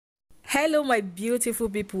Hello my beautiful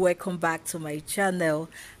people, welcome back to my channel.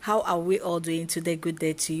 How are we all doing today? Good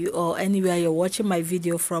day to you all anywhere you're watching my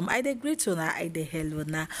video from. I dey greet una, I dey hello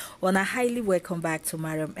na. Wanna highly welcome back to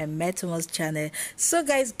Mariam and Metomo's channel. So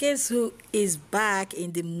guys, guess who is back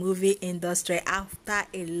in the movie industry after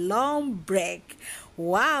a long break?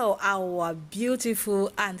 Wow, our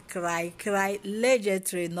beautiful and cry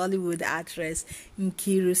legendary Nollywood actress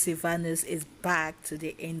Nkiru Sylvanus is back to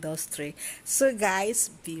the industry. So guys,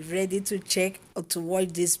 be ready to check or to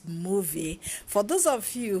watch this movie. For those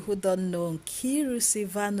of you who don't know Nkiru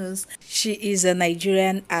Sylvanus, she is a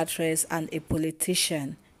Nigerian actress and a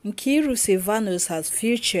politician. Nkiru Sylvanus has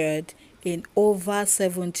featured in over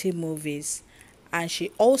 70 movies, and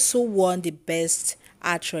she also won the Best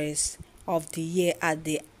Actress of the Year at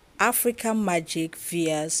the African Magic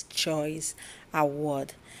Viewers Choice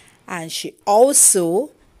Award, and she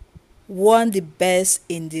also won the Best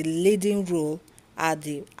in the Leading Role at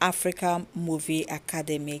the African Movie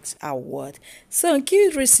Academics Award. So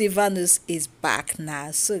Nkiru Sylvanus is back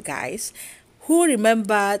now. So guys, who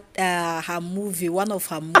remembered her movie, one of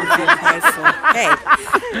her movies, High for Head?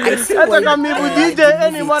 I see what DJ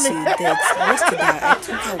any money.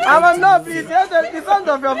 I'm not please. The sound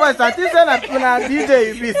of your voice. I think that I'm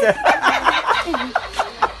DJ. Please.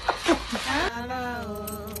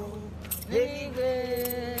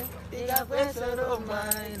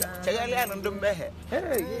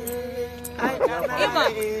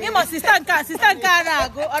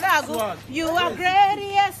 You are great,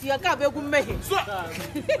 yes, you are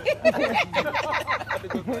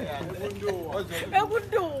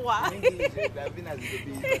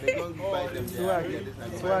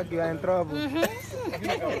Swag, you are in trouble.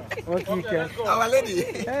 Okay. Our lady.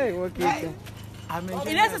 Hey, okay.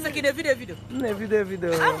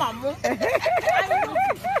 Video.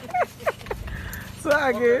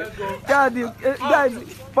 Swag, guys,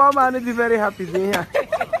 poor man is very happy here.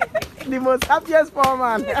 The most happiest poor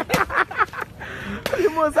man. The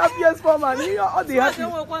most happiest poor man. You know, all the happy.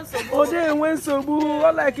 Oh, they went so boo.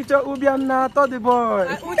 All like each other. Ubian na to the boy.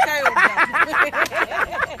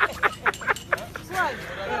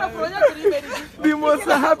 The most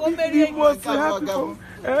happy.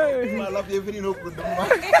 Hey.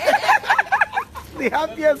 The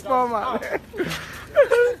happiest poor man.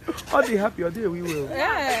 All the happy, or we will.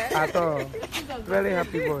 Yeah. At all. Very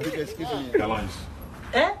happy boy. Excuse me. Airlines.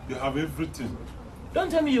 Eh? You have everything. Don't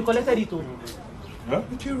tell me you collected it all. Huh?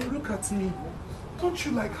 Okay, look at me. Don't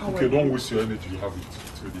you like how Okay, don't waste your energy. You have it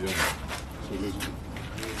till the end. So let's do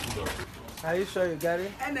that. Are you sure you got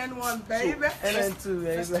it? NN1, baby. NN2,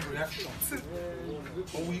 baby.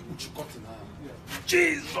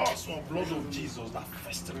 Jesus, for blood of Jesus, that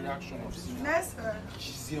first reaction of sin. Next,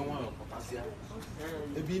 she's here one of potassium.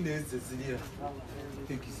 Maybe next is here.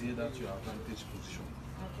 Take you see that you have advantage position.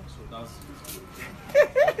 So that's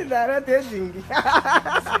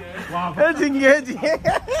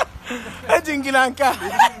That's Edging Lanka.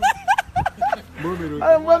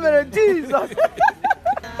 Jesus.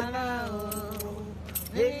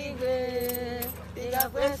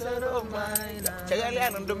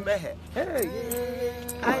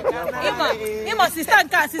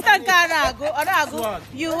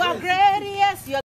 You are great, yes, you are